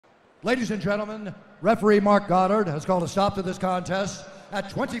Ladies and gentlemen, referee Mark Goddard has called a stop to this contest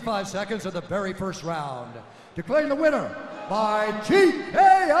at 25 seconds of the very first round, declaring the winner by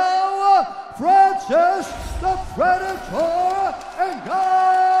TKO, Francis the Predator Ngannou.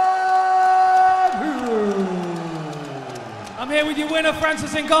 I'm here with your winner,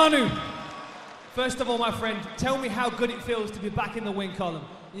 Francis Ngannou. First of all, my friend, tell me how good it feels to be back in the win column.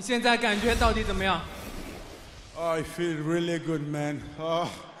 你现在感觉到底怎么样？ I feel really good, man.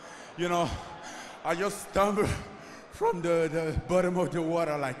 You know, I just stumbled from the bottom of the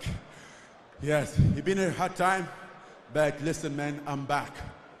water like, yes, it's been a hard time, but listen, man, I'm back.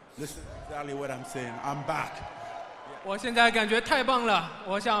 Listen exactly what I'm saying, I'm back. 我现在感觉太棒了，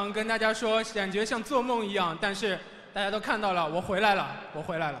我想跟大家说，感觉像做梦一样，但是大家都看到了，我回来了，我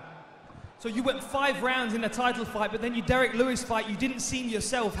回来了。 So you went 5 rounds in the title fight, but then your Derek Lewis fight, you didn't seem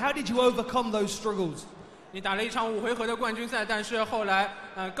yourself. How did you overcome those struggles? 你打了一场5回合的冠军赛，但是后来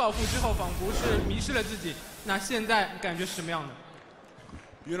告负之后，仿佛是迷失了自己。那现在感觉是什么样的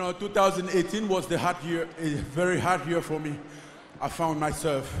You know, 2018 was the hard year, a very hard year for me. I found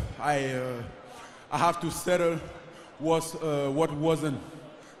myself. I have to settle what wasn't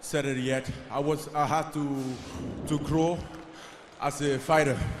settled yet. I had to grow as a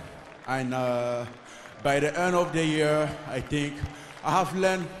fighter, and by the end of the year, I think I have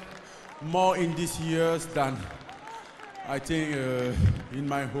learned more in these years than I think in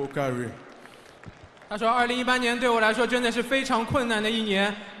my whole career. 他说，2018年对我来说真的是非常困难的一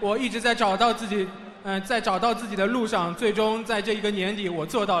年，我一直在找到自己，在找到自己的路上，最终在这一个年底，我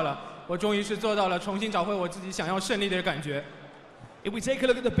做到了，我终于是做到了重新找回我自己想要胜利的感觉。If we take a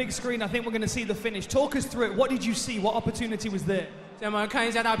look at the big screen, I think we're going to see the finish. Talk us through it. What did you see? What opportunity was there? 现在我们看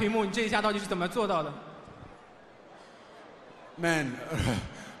一下大屏幕，你这一下到底是怎么做到的 Man,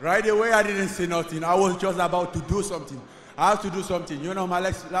 right away I didn't say nothing. I was just about to do something. I have to do something. You know, my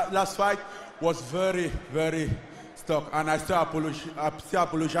last fight was very, very stuck, and I still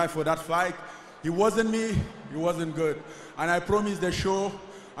apologize for that fight. It wasn't me. It wasn't good. And I promised the show,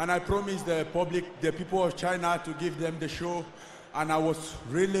 and I promised the public, the people of China, to give them the show, and I was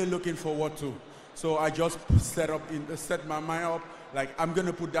really looking forward to. So I just set my mind up, like I'm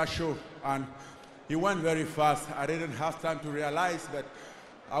gonna put that show, and it went very fast. I didn't have time to realize that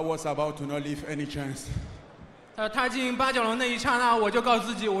I was about to not leave any chance. 踏进8角笼那一刹那，我就告诉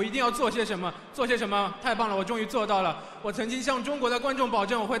自己，我一定要做些什么，做些什么。太棒了，我终于做到了。我曾经向中国的观众保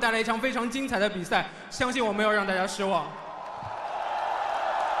证，我会带来一场非常精彩的比赛，相信我没有让大家失望。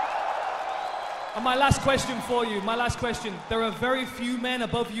And my last question for you, there are very few men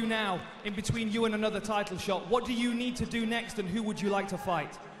above you now in between you and another title shot. What do you need to do next, and who would you like to fight?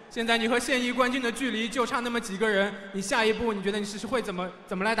 现在你和现役冠军的距离就差那么几个人，你下一步你觉得你是会怎么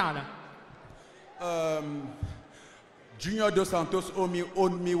来打呢？ Junior Dos Santos owed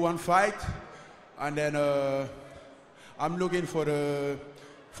me one fight, and then I'm looking for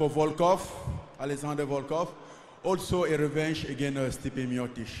Volkov, Alexander Volkov. Also a revenge against Stipe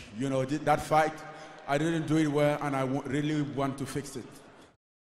Miocic. You know, that fight, I didn't do it well, and I really want to fix it.